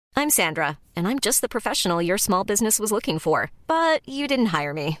I'm Sandra, and I'm just the professional your small business was looking for. But you didn't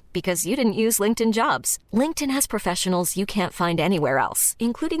hire me because you didn't use LinkedIn Jobs. LinkedIn has professionals you can't find anywhere else,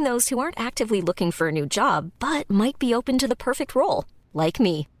 including those who aren't actively looking for a new job, but might be open to the perfect role, like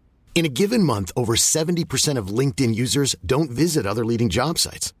me. In a given month, over 70% of LinkedIn users don't visit other leading job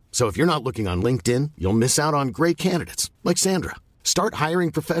sites. So if you're not looking on LinkedIn, you'll miss out on great candidates, like Sandra. Start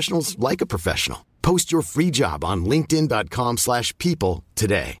hiring professionals like a professional. Post your free job on linkedin.com/people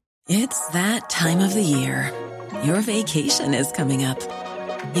today. It's that time of the year. Your vacation is coming up.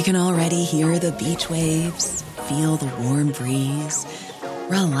 You can already hear the beach waves, feel the warm breeze,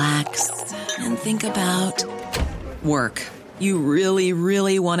 relax, and think about work. You really,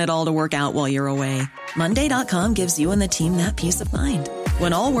 really want it all to work out while you're away. Monday.com gives you and the team that peace of mind.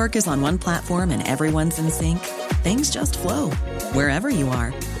 When all work is on one platform and everyone's in sync, things just flow. Wherever you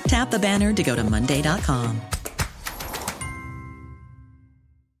are, tap the banner to go to Monday.com.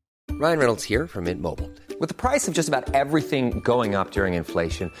 Ryan Reynolds here from Mint Mobile. With the price of just about everything going up during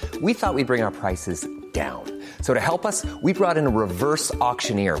inflation, we thought we'd bring our prices down. So to help us, we brought in a reverse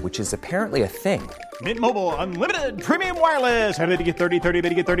auctioneer, which is apparently a thing. Mint Mobile Unlimited Premium Wireless. How to get 30, 30, bit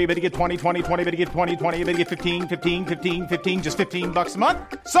to get 30, bit to get 20, 20, 20, bit to get 20, 20, bit to get 15, 15, 15, 15, just $15 a month?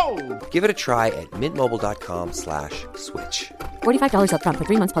 Sold! Give it a try at mintmobile.com/switch. $45 up front for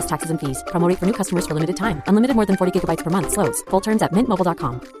 3 months plus taxes and fees. Promo rate for new customers for limited time. Unlimited more than 40 gigabytes per month. Slows full terms at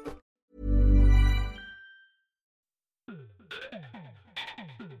mintmobile.com.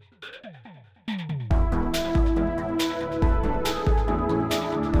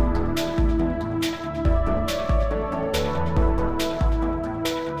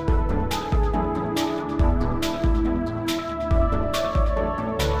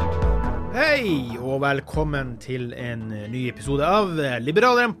 Hei, og velkommen til en ny episode av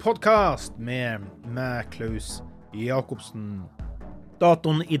Liberaleren podcast med meg, Klaus Jakobsen.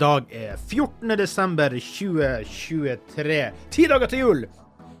 Datoen I dag 14. desember 2023, 10 dager til jul.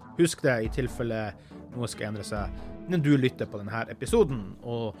 Husk det I tilfelle noe skal endre seg når du lytter på denne episoden.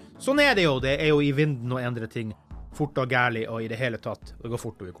 Og sånn det jo, det jo I vinden å endre ting fort og gærlig og I det hele tatt. Det går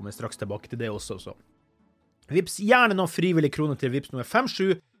fort, og vi kommer straks tilbake til det også. Så. Vips gjerne noen frivillige kroner til Vips nummer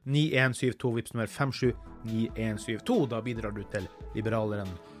 579172, Vips nummer 579172. Da bidrar du til Liberaleren,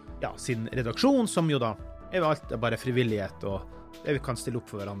 ja, sin redaksjon, som jo da alt bare frivillighet, og det vi kan stille opp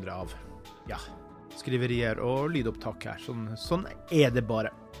for hverandre av, ja, skriverier og lydopptak her. Sånn det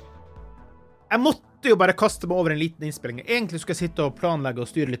bare. Jeg måtte jo bare kaste meg over en liten innspilling. Egentlig skulle jeg sitte og planlegge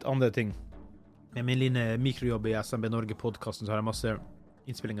og styre litt andre ting. Med min lille mikrojobb I SMB Norge-podcasten så har jeg masse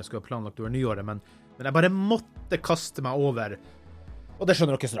innspillinger jeg skulle ha planlagt over nyåret, men jeg bare måtte kaste meg over. Og det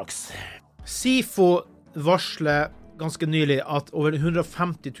skjønner dere straks. SIFO varsler ganske nylig at over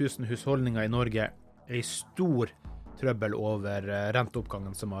 150 000 husholdninger I Norge I stor trøbbel over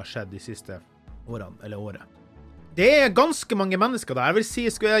renteoppgangen som har skjedd de siste årene, eller året. Det ganske mange mennesker der. Jeg vil si,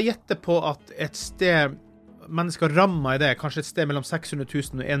 skulle jeg gjette på at et sted mennesker rammer I det, kanskje et sted mellom 600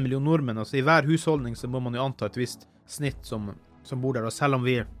 000 og 1 million nordmenn. Altså I hver husholdning så må man jo anta et visst snitt som bor der, og selv om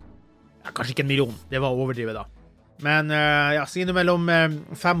vi, ja, kanskje ikke 1 million, det var overdrivet da. Men ja, så innom mellom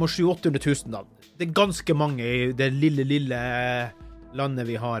 500 og 700 000 da. Det ganske mange I det lille landet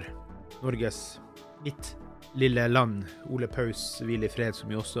vi har. Norges mitt lille land. Ole Paus, hvil I fred,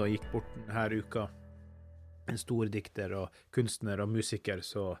 som jo også gikk bort denne uka. En stor dikter og kunstner og musiker,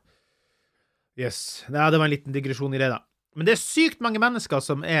 så yes. Ja, det var en liten digresjon I det da. Men det sykt mange mennesker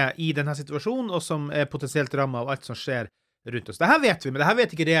som I denne situasjonen, og som potensielt rammet av alt som skjer rundt oss. Dette vet vi, men dette vet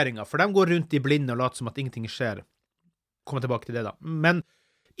ikke regjeringen, for de går rundt I blinde og later som at ingenting skjer. Kommer tilbake til det da. Men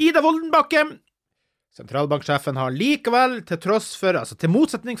Ida Woldenbakke, sentralbanksjefen, har likevel, til tross for, altså til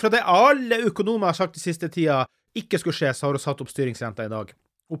motsetning fra det alle økonomer har sagt I siste tida ikke skulle skje, så har hun satt opp styringsrenta I dag.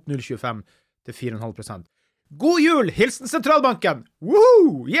 Opp 0,25 til 4,5%. God jul! Hilsen sentralbanken!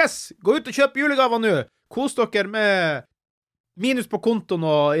 Woohoo! Yes! Gå ut og kjøp julegaver nå! Kos dere med minus på kontoen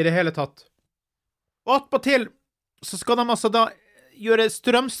og I det hele tatt. Og attpåtil så skal de altså da gjøre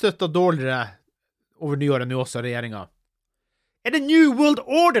strømstøtta dårligere over nyåret nå også, regjeringen. Det New World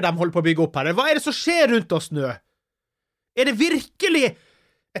Order de holder på å bygge opp her? Hva det som skjer rundt oss nå? Det virkelig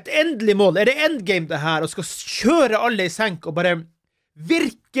et endelig mål? Det endgame det her, og skal kjøre alle I senk og bare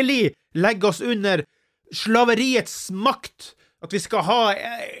virkelig legge oss under slaveriets makt? At vi skal ha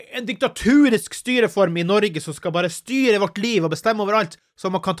en diktaturisk styreform I Norge som skal bare styre vårt liv og bestemme over alt, så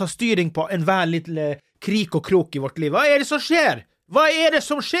man kan ta styring på en hver lille krik og krok I vårt liv. Hva det som skjer? Hva det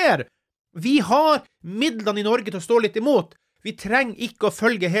som skjer? Vi har midlene I Norge til å stå litt imot. Vi trenger ikke å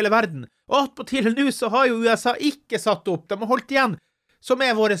følge hele verden. Og attpåtil nå så har jo USA ikke satt opp. De har holdt igjen, som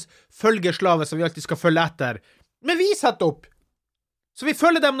våre følgeslave som vi alltid skal følge etter. Men vi setter opp. Så vi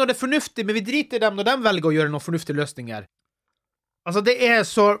følger dem når det fornuftig, men vi driter dem når de velger å gjøre noen fornuftige løsninger. Altså, det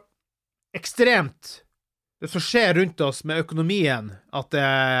så ekstremt, det som skjer rundt oss med økonomien, at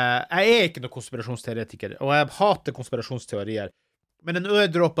jeg ikke noen konspirasjonsteoretiker, og jeg hater konspirasjonsteorier. Men en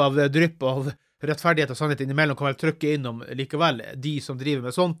ødråp av drypp av rettferdighet og sannhet innimellom kan vel trykke innom likevel de som driver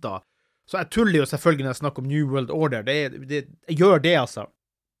med sånt da. Så jeg tuller jo selvfølgelig når jeg snakker om New World Order. Jeg gjør det, altså.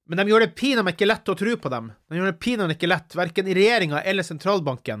 Men de gjør det pinadø ikke lett å tro på dem. De gjør det pinadø ikke lett, hverken i regjeringen eller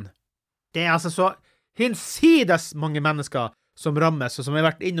sentralbanken. Det altså så hinsides mange mennesker som rammes, og som jeg har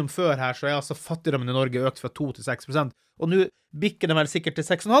vært innom før her, så altså fattigdommen i Norge økt fra 2 til 6%. Og nå bikker det vel sikkert til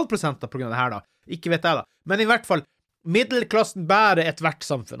 6,5% på grunn av det her da. Ikke vet jeg da. Men i hvert fall, middelklassen bærer et hvert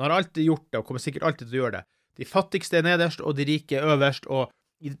samfunn, har alltid gjort det, og kommer sikkert alltid til å gjøre det. De fattigste nederst, og de rike øverst, og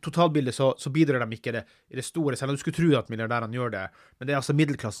i totalbildet så bidrar de ikke i det store, selv om du skulle tro at milliardærene gjør det, men det altså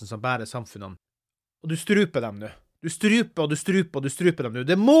middelklassen som bærer samfunnene. Og du struper dem nå. Du struper dem nå.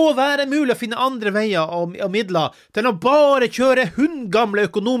 Det må være mulig å finne andre veier og midler til å bare kjøre hundgamle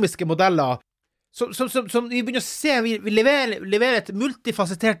økonomiske modeller, som vi begynner å se, vi leverer et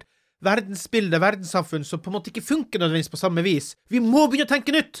multifasettert verdensbilde, verdenssamfunn, som på en måte ikke funker nødvendigvis på samme vis. Vi må begynne å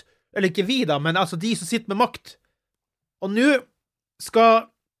tenke nytt! Eller ikke vi da, men altså de som sitter med makt. Og nå skal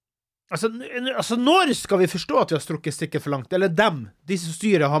Altså, når skal vi forstå at vi har strukket stikket for langt? Eller dem, de som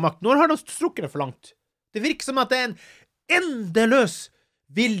styrer og har makt. Når har de strukket det for langt? Det virker som at det en endeløs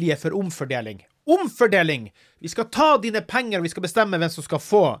vilje for omfordeling. Omfordeling! Vi skal ta dine penger, og vi skal bestemme hvem som skal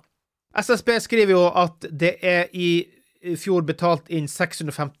få. SSB skriver jo at det i fjor betalt inn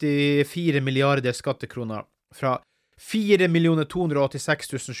 654 milliarder skattekroner fra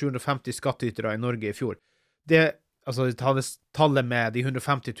 4.286 750 skattytere i Norge i fjor. Altså, tallet med de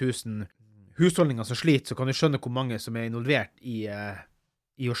 150 000 husholdninger som sliter, så kan du skjønne hvor mange som involvert i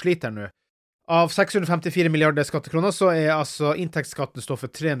å slite her nå. Av 654 milliarder skattekroner, så altså inntektsskatten står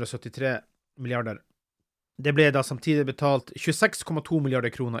for 373 milliarder. Det ble da samtidig betalt 26,2 milliarder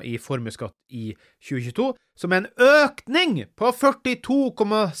kroner i formuesskatt i 2022, som en økning på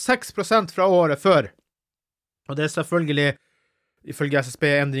 42,6% fra året før. Og det selvfølgelig ifølge SSB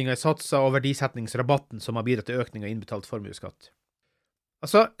endringer i satser og verdisetningsrabatten som har bidratt til økning av innbetalt formuesskatt.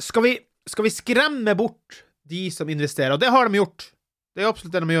 Altså, skal vi skremme bort de som investerer, og det har de gjort. Det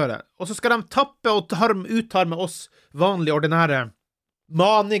absolutt det de gjør. Og så skal de tappe og uttarme oss vanlige, ordinære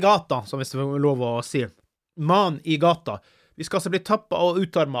man i gata, som hvis det er lov å si. Man i gata. Vi skal altså bli tappet og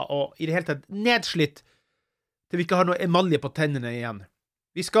uttarmet og i det hele tatt nedslitt til vi ikke har noe emalje på tennene igjen.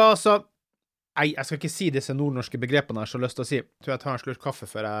 Vi skal altså Nei, jeg skal ikke si disse nordnorske begrepene jeg har så lyst til å si. Jeg tror jeg tar en slurk kaffe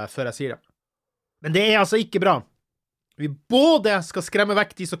før jeg sier det. Men det altså ikke bra. Vi både skal skremme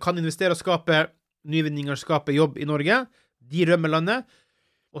vekk de som kan investere og skape nyvinninger, skape jobb i Norge. De rømmer landet.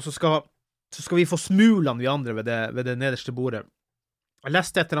 Og så skal vi få smulene vi andre ved det nederste bordet. Jeg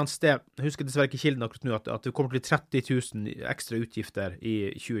leste et eller annet sted, jeg husker dessverre ikke kilden akkurat nå, at det kommer til 30 000 ekstra utgifter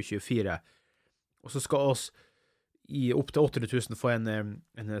i 2024. Og så skal oss opp til 800 000 få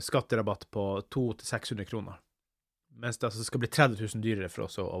en skatterabatt på 200 til 600 kroner. Mens det altså skal bli 30 000 dyrere for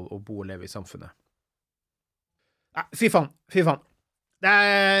oss å bo og leve i samfunnet. Fy faen.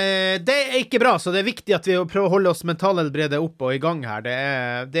 Det ikke bra, så det viktig at vi prøver å holde oss mentalhelbredet opp og i gang her.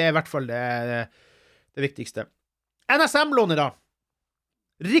 Det i hvert fall det viktigste. NSM-lånet da.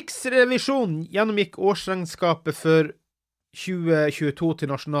 Riksrevisjonen gjennomgikk årsregnskapet for 2022 til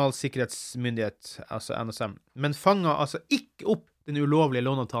Nasjonal Sikkerhetsmyndighet, altså NSM, men fanget altså ikke opp den ulovlige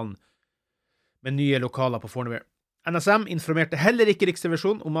låneavtalen med nye lokaler på Fornebu. NSM informerte heller ikke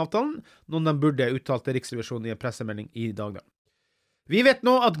Riksrevisjonen om avtalen, noen de burde uttalt til Riksrevisjonen i en pressemelding i dag. Vi vet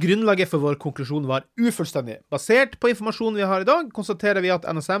nå at grunnlaget for vår konklusjon var ufullstendig. Basert på informasjonen vi har i dag, konstaterer vi at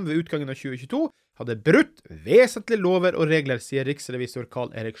NSM ved utgangen av 2022 hadde brutt vesentlige lover og regler, sier riksrevisor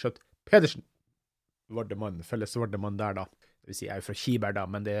Karl Erik Skjøtt Pedersen. Felles Vardemann der da. Det vil si, jeg fra Kiberg da,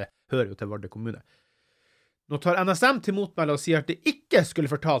 men det hører jo til Varde kommune. Nå tar NSM til motmelde og sier at det ikke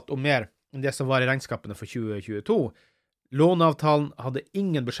skulle fortalt om mer enn det som var i regnskapene for 2022. Låneavtalen hadde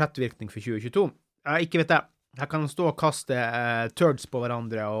ingen budsjettvirkning for 2022. Ikke vet jeg. Her kan man stå og kaste turds på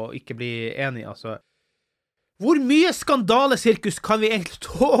hverandre og ikke bli enige, altså. Hvor mye skandalesirkus kan vi egentlig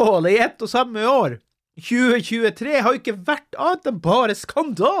tåle i ett og samme år? 2023 har jo ikke vært annet enn bare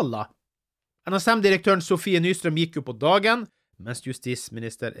skandaler. NSM-direktøren Sofie Nystrøm gikk jo på dagen, mens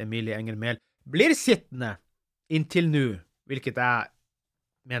justisminister Emilie Enger Mehl blir sittende inntil nå, hvilket jeg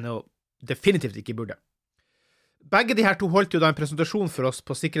mener jo definitivt ikke burde. Begge de her to holdt jo da en presentasjon for oss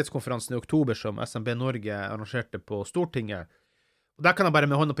på sikkerhetskonferansen i oktober som SMB Norge arrangerte på Stortinget. Og der kan jeg bare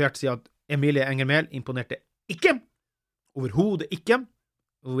med hånden på hjertet si at Emilie Enger Mehl imponerte ikke, overhodet ikke,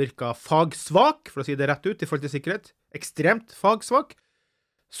 og virket fagsvak, for å si det rett ut, i forhold til sikkerhet. Ekstremt fagsvak.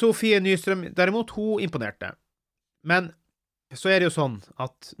 Sofie Nystrøm, derimot, hun imponerte. Men så det jo sånn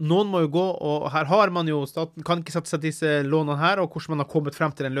at noen må jo gå, og her har man jo, staten kan ikke sette seg disse lånene her, og hvordan man har kommet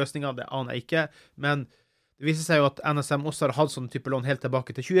frem til den løsningen, det aner jeg ikke, men det viser seg jo at NSM også har hatt sånn type lån helt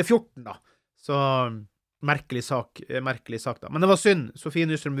tilbake til 2014 da. Så merkelig sak da. Men det var synd. Sofie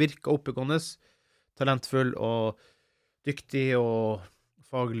Nystrøm virket oppegående, talentfull og dyktig og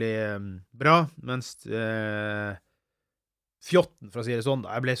faglig bra, mens fjotten, for å si det sånn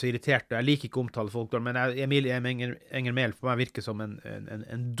da. Jeg ble så irritert, og jeg liker ikke å omtale folk, men Emilie Enger Mehl for meg virker som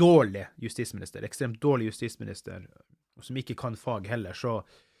en dårlig justisminister, ekstremt dårlig justisminister, som ikke kan fag heller, så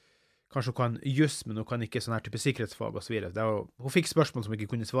kanskje hun kan just, men hun kan ikke sånn her type sikkerhetsfag og så videre. Hun fikk spørsmål som hun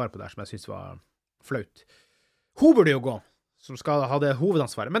ikke kunne svare på der, som jeg synes var flaut. Hun burde jo gå, som skal ha det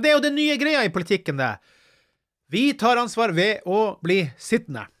hovedansvaret. Men det jo det nye greia i politikken det. Vi tar ansvar ved å bli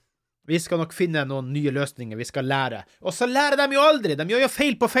sittende. Vi skal nok finne noen nye løsninger, vi skal lære. Og så lærer de jo aldri, de gjør jo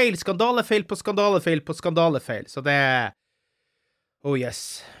feil på feil, skandalefeil på skandalefeil på skandalefeil. Så det oh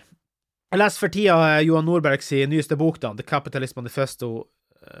yes. Jeg leser for tida Johan Nordbergs nyeste bok da, The Capitalist Manifesto,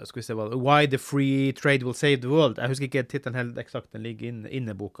 skal vi se hva, Why the Free Trade Will Save the World. Jeg husker ikke titelen helt eksakt, den ligger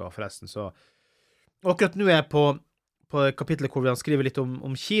inne i boka forresten, så akkurat nå jeg på kapitlet hvor han skriver litt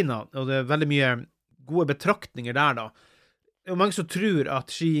om Kina, og det veldig mye gode betraktninger der da. Det mange som tror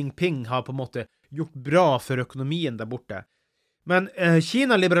at Xi Jinping har på en måte gjort bra for økonomien der borte. Men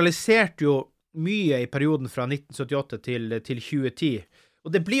Kina liberaliserte jo mye i perioden fra 1978 til 2010,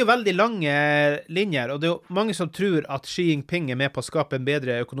 og det blir jo veldig lange linjer, og det jo mange som tror at Xi Jinping med på å skape en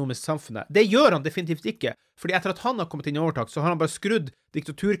bedre økonomisk samfunn. Det gjør han definitivt ikke, fordi etter at han har kommet inn i overtak, så har han bare skrudd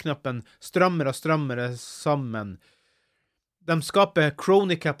diktaturknappen strammere og strammere sammen. De skaper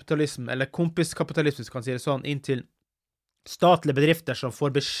crony capitalism, eller kompiskapitalism, kan si det sånn, inntil statlige bedrifter som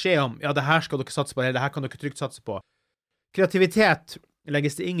får beskjed om, ja, det her skal dere satse på, eller det her kan dere trygt satse på. Kreativitet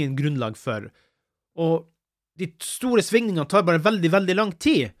legges det ingen grunnlag for, og de store svingningene tar bare veldig, veldig lang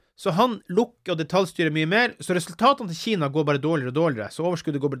tid, så han lukker og detaljstyrer mye mer, så resultatene til Kina går bare dårligere og dårligere, så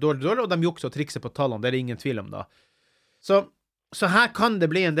overskuddet går bare dårligere og dårligere, og de jukser og trikser på tallene, det det ingen tvil om da. Så her kan det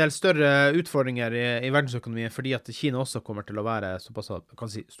bli en del større utfordringer i verdensøkonomien, fordi at Kina også kommer til å være såpass,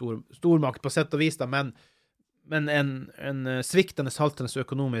 kan si, stormakt på sett og vis da, men en sviktende, haltende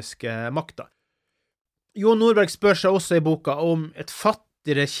økonomisk makt da. Johan Nordberg spør seg også i boka om et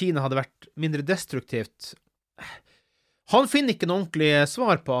fattigere Kina hadde vært mindre destruktivt. Han finner ikke noe ordentlig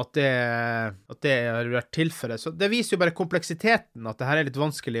svar på at det har vært tilfellet, så det viser jo bare kompleksiteten, at det her litt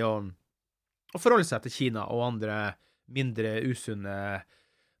vanskelig å forholde seg til Kina og andre mindre usunne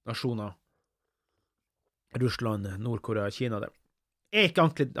nasjoner. Russland, Nord-Korea, Kina, det ikke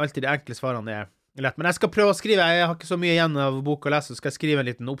alltid de enkle svarene lett, men jeg skal prøve å skrive, jeg har ikke så mye igjen av boka å lese, så skal jeg skrive en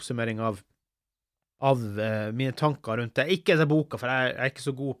liten oppsummering av mine tanker rundt det. Ikke denne boka, for jeg ikke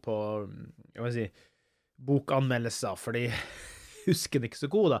så god på, jeg vil si, bokanmeldelser, fordi husker den ikke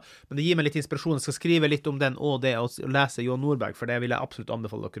så god da, men det gir meg litt inspirasjon. Jeg skal skrive litt om den og det, og lese Johan Nordberg, for det vil jeg absolutt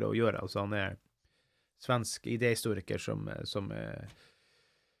anbefale dere å gjøre. Altså, han svensk idéhistoriker som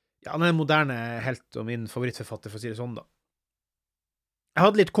ja, han en moderne helt og min favorittforfatter, for å si det sånn da. Jeg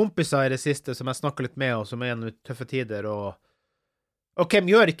hadde litt kompiser i det siste som jeg snakket litt med, og som gjennom tøffe tider, og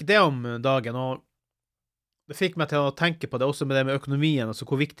hvem gjør ikke det om dagen, og det fikk meg til å tenke på det, også med det med økonomien, altså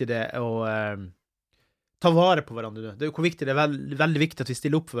hvor viktig det å ta vare på hverandre. Det hvor viktig det veldig viktig at vi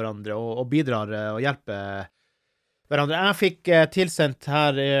stiller opp for hverandre, og bidrar og hjelper hverandre. Jeg fikk tilsendt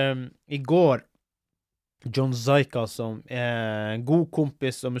her i går John Zaika, som god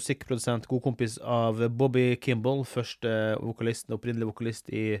kompis og musikkprodusent, god kompis av Bobby Kimball, første vokalisten, opprinnelig vokalist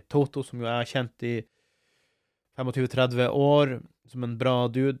i Toto, som jo kjent i 25-30 år, som en bra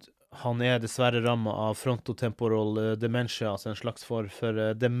dude. Han dessverre rammet av frontotemporal dementia, altså en slags form for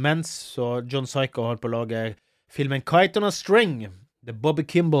demens, så John Zaika har på å lage filmen Kite on a String, The Bobby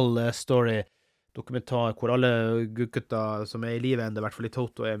Kimball Story, dokumentar hvor alle gutta som i livet enda, i hvert fall i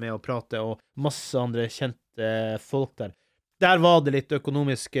Toto, med å prate, og masse andre kjente folk der. Der var det litt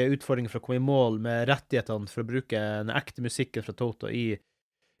økonomiske utfordringer for å komme i mål med rettighetene for å bruke den ekte musikken fra Toto i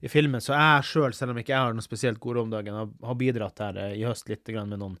filmen, så jeg selv om ikke jeg har noe spesielt god råd om dagen, har bidratt her i høst litt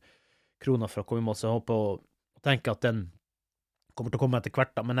med noen kroner for å komme i mål, så jeg håper å tenke at den kommer til å komme etter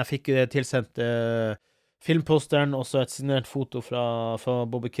hvert da, men jeg fikk tilsendt filmposteren, også et signert foto fra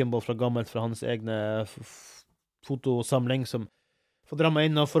Bobby Kimball fra gammelt, fra hans egne fotosamling, som får dra meg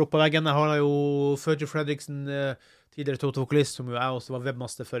inn og får opp på veggen. Jeg har jo Fergie Fredriksen, tidligere Toto-vokalist, som jo jeg også var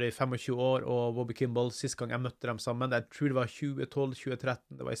webmaster for i 25 år, og Bobby Kimball, sist gang jeg møtte dem sammen, jeg tror det var 2012-2013,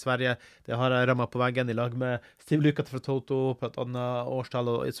 det var i Sverige, det har jeg rammet på veggen i lag med Steve Lukather fra Toto, på et annet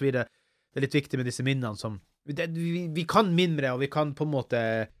årstall og så videre. det litt viktig med disse minnene som vi kan mimre, og vi kan på en måte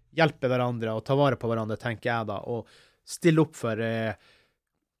hjelpe hverandre og ta vare på hverandre, tenker jeg da, og stille opp for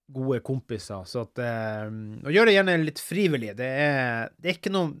gode kompiser, så at og gjøre det gjerne litt frivillig. Det er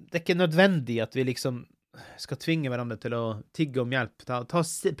ikke nødvendig at vi liksom skal tvinge hverandre til å tigge om hjelp.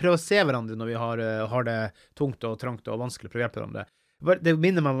 Prøve å se hverandre når vi har det tungt og trangt og vanskelig å prøve å hjelpe hverandre. Det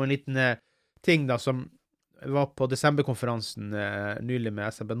minner meg om en liten ting da, som var på desemberkonferansen nylig med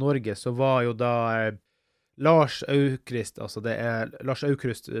SMB Norge, så var jo da Lars Aukrust, altså det Lars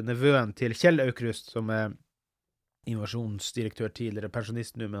Aukrust, nevøen til Kjell Aukrust, som innovasjonsdirektør tidligere,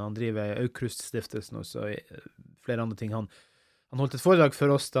 pensjonist nå, men han driver Aukrust-stiftelsen og så flere andre ting. Han holdt et foredrag for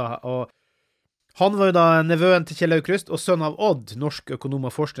oss da, og han var jo da nevøen til Kjell Aukrust, og sønn av Odd, norsk økonom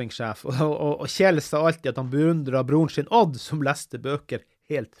og forskningssjef, og Kjell sa alltid at han beundret broren sin Odd, som leste bøker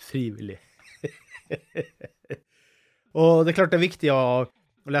helt frivillig. Og det er klart det er viktig å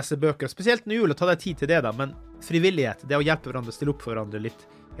lese bøker, spesielt når jul, og ta deg tid til det da, men frivillighet, det å hjelpe hverandre, stille opp for hverandre litt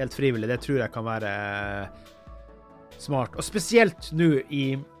helt frivillig, det tror jeg kan være smart, og spesielt nå i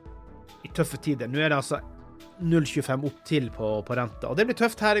tøffe tider. Nå er det altså 0,25 opp til på renta, og det blir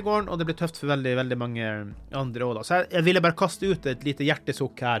tøft her i gården, og det blir tøft for veldig, veldig mange andre også da. Så jeg ville bare kaste ut et lite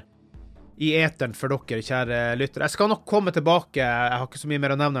hjertesukk her i eteren for dere, kjære lyttere. Jeg skal nok komme tilbake, jeg har ikke så mye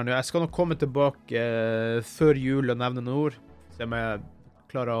mer å nevne her nå, jeg skal nok komme tilbake før jul og nevne noen ord, så jeg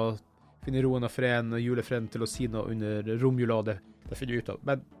klarer å finne roen og freden og julefreden til å si noe under romjula, det finner vi ut av.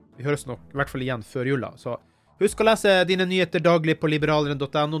 Men vi høres nok i hvert fall igjen før jula, så husk å lese dine nyheter daglig på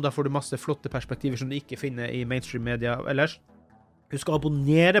liberaleren.no, da får du masse flotte perspektiver som du ikke finner i mainstream media ellers. Husk å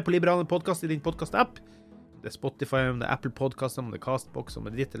abonnere på Liberaleren podcast i din podcast-app. Det Spotify, om det Apple Podcast, om det Castbox, om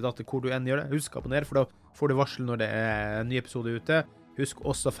det ditt eller datt, hvor du enn gjør det. Husk å abonnere, for da får du varsel når det en ny episode ute. Husk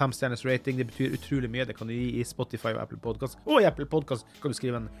også 5 stjerners rating, det betyr utrolig mye. Det kan du gi i Spotify og Apple Podcast. Og i Apple Podcast kan du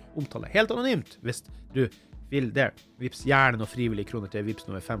skrive en omtale helt anonymt, hvis du vil det. Vips gjerne noe frivillige kroner til Vips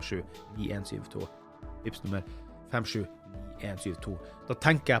nummer 57172. Vips nummer 57172. Da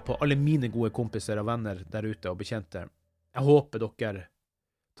tenker jeg på alle mine gode kompiser og venner der ute og bekjente. Jeg håper dere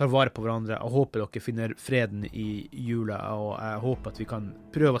tar vare på hverandre. Jeg håper dere finner freden i jula, og jeg håper at vi kan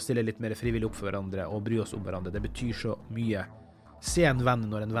prøve å stille litt mer frivillig opp for hverandre og bry oss om hverandre. Det betyr så mye. Se en venn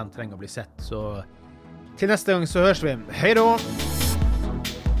når en venn trenger å bli sett. Så til neste gang så høres vi. Hei da!